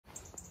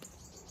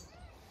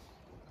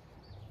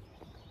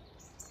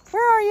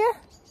are you?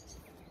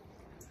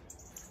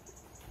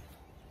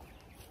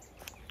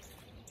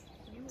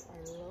 You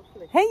are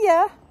lovely. Hey,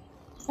 yeah.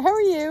 How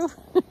are you?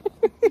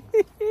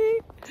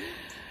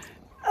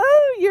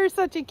 Oh, you're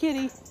such a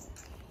kitty.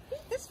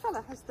 This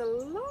fella has the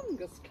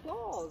longest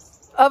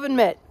claws.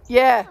 Ovenmitt,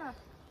 yeah.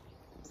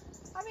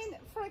 I mean,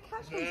 for a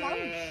cat who's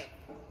Irish.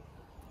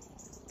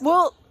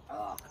 Well,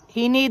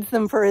 he needs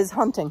them for his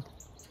hunting.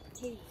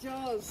 He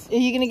does. Are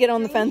you going to get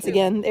on the fence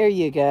again? There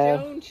you go.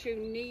 Don't you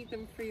need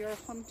them for your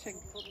hunting?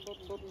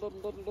 I'm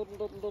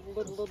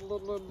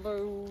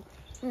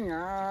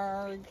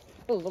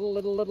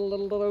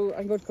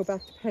going to go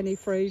back to Penny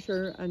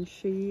Fraser, and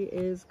she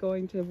is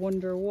going to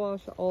wonder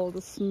what all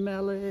the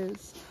smell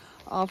is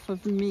off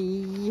of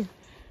me.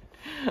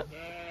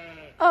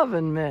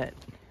 Ovenmitt.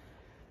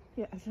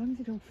 Yeah, as long as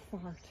you don't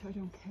fart, I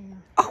don't care.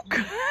 Oh,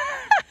 God.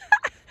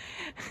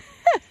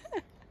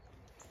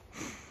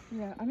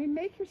 Yeah, I mean,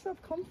 make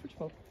yourself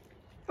comfortable.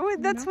 Oh,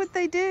 that's what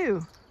they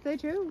do. They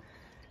do.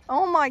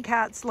 All my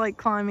cats like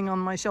climbing on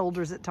my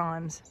shoulders at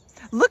times.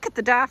 Look at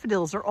the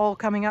daffodils are all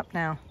coming up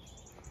now.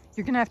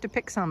 You're going to have to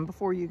pick some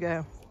before you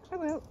go. I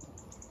will.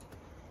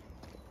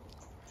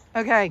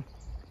 Okay.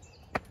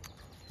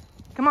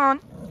 Come on.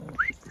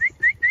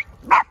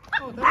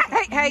 Oh,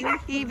 Hey,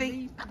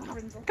 Evie.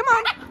 Come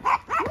on.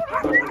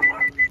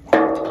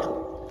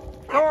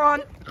 Go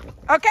on.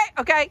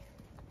 Okay.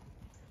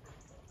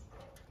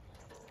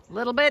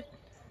 Little bit.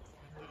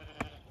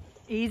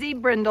 Easy,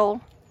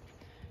 Brindle.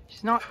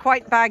 She's not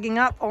quite bagging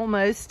up,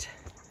 almost.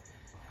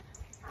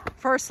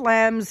 First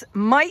lambs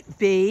might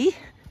be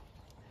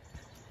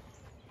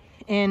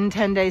in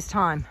 10 days'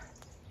 time.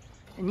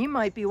 And you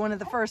might be one of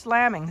the first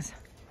lambings.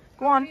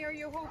 Go on. How many are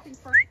you hoping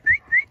for?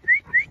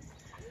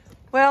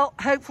 Well,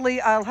 hopefully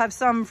I'll have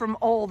some from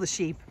all the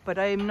sheep, but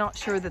I'm not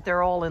sure that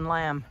they're all in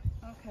lamb.